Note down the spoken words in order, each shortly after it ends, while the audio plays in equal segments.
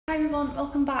everyone,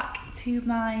 welcome back to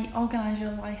my Organise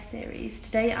Your Life series.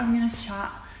 Today I'm going to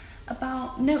chat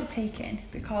about note taking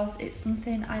because it's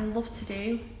something I love to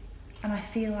do, and I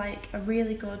feel like a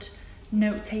really good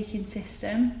note taking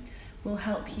system will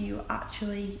help you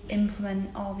actually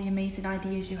implement all the amazing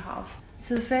ideas you have.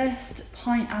 So the first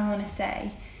point I want to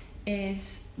say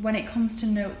is, when it comes to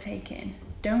note taking,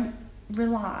 don't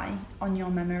rely on your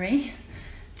memory.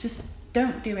 Just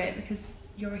don't do it, because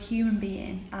you're a human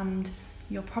being and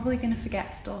you're probably going to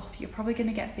forget stuff, you're probably going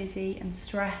to get busy and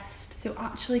stressed. So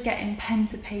actually getting pen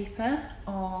to paper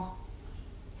or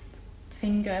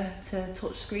finger to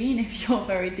touch screen, if you're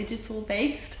very digital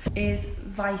based, is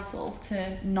vital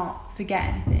to not forget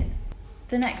anything.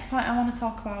 The next point I want to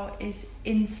talk about is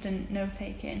instant note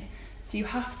taking. So you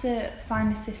have to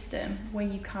find a system where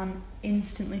you can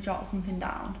instantly jot something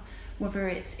down, whether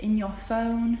it's in your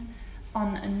phone,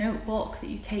 on a notebook that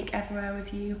you take everywhere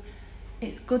with you.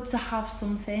 It's good to have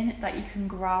something that you can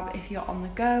grab if you're on the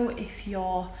go, if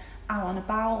you're out and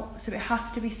about. So it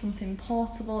has to be something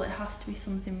portable, it has to be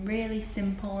something really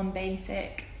simple and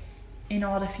basic in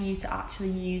order for you to actually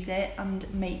use it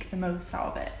and make the most out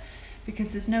of it.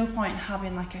 Because there's no point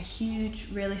having like a huge,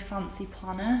 really fancy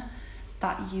planner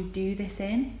that you do this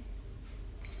in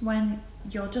when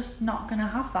you're just not going to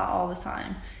have that all the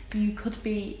time. You could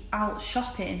be out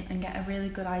shopping and get a really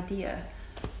good idea,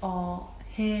 or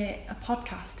hear a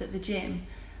podcast at the gym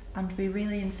and be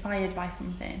really inspired by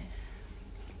something.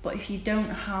 But if you don't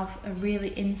have a really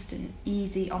instant,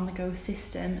 easy, on-the-go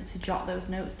system to jot those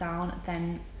notes down,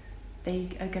 then they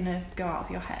are going to go out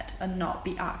of your head and not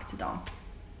be acted on.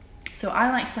 So I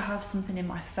like to have something in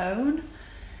my phone.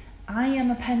 I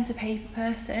am a pen to paper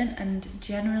person, and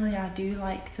generally I do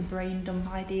like to brain dump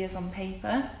ideas on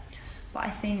paper, but I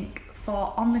think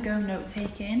for on-the-go note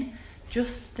taking,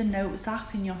 just the Notes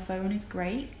app in your phone is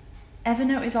great.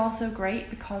 Evernote is also great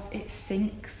because it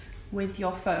syncs with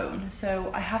your phone.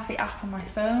 So I have the app on my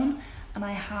phone and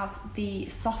I have the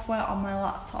software on my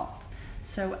laptop.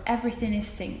 So everything is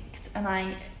synced, and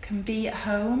I can be at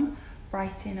home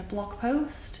writing a blog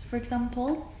post, for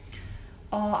example,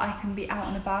 or I can be out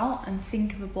and about and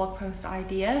think of a blog post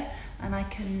idea, and I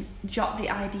can jot the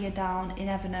idea down in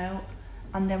Evernote,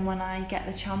 and then when I get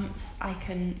the chance I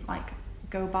can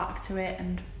go back to it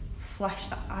and flesh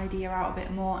that idea out a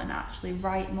bit more and actually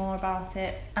write more about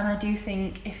it. And I do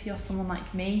think if you're someone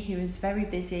like me who is very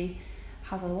busy,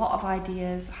 has a lot of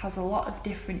ideas, has a lot of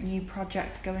different new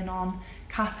projects going on,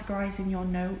 categorising your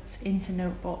notes into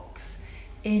notebooks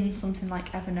in something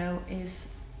like Evernote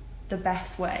is the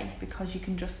best way, because you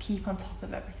can just keep on top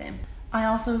of everything. I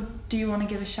also do want to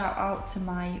give a shout out to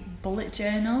my bullet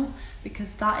journal,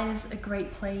 because that is a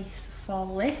great place for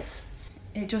lists.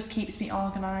 It just keeps me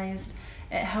organised.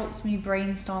 It helps me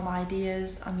brainstorm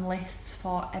ideas and lists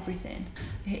for everything.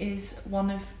 It is one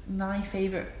of my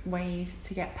favourite ways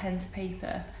to get pen to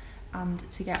paper and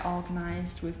to get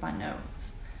organised with my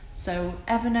notes. So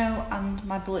Evernote and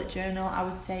my bullet journal, I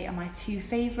would say, are my two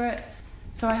favourites.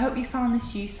 So I hope you found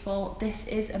this useful. This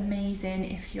is amazing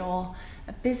if you're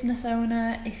a business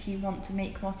owner, if you want to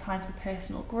make more time for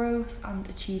personal growth and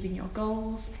achieving your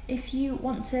goals. If you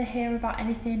want to hear about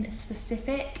anything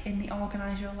specific in the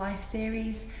Organise Your Life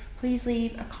series, please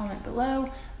leave a comment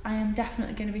below. I am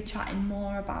definitely going to be chatting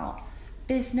more about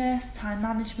business, time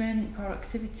management,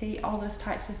 productivity, all those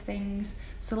types of things.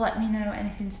 So let me know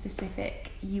anything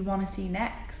specific you want to see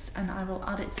next and I will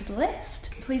add it to the list.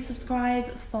 Please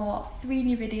subscribe for 3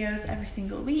 new videos every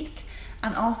single week,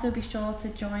 and also be sure to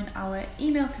join our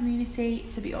email community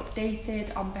to be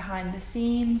updated on behind the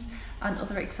scenes and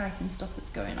other exciting stuff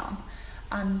that's going on.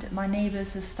 And my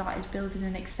neighbours have started building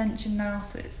an extension now,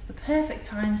 so it's the perfect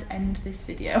time to end this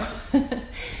video.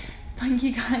 Thank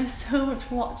you guys so much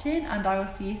for watching, and I will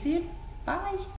see you soon. Bye!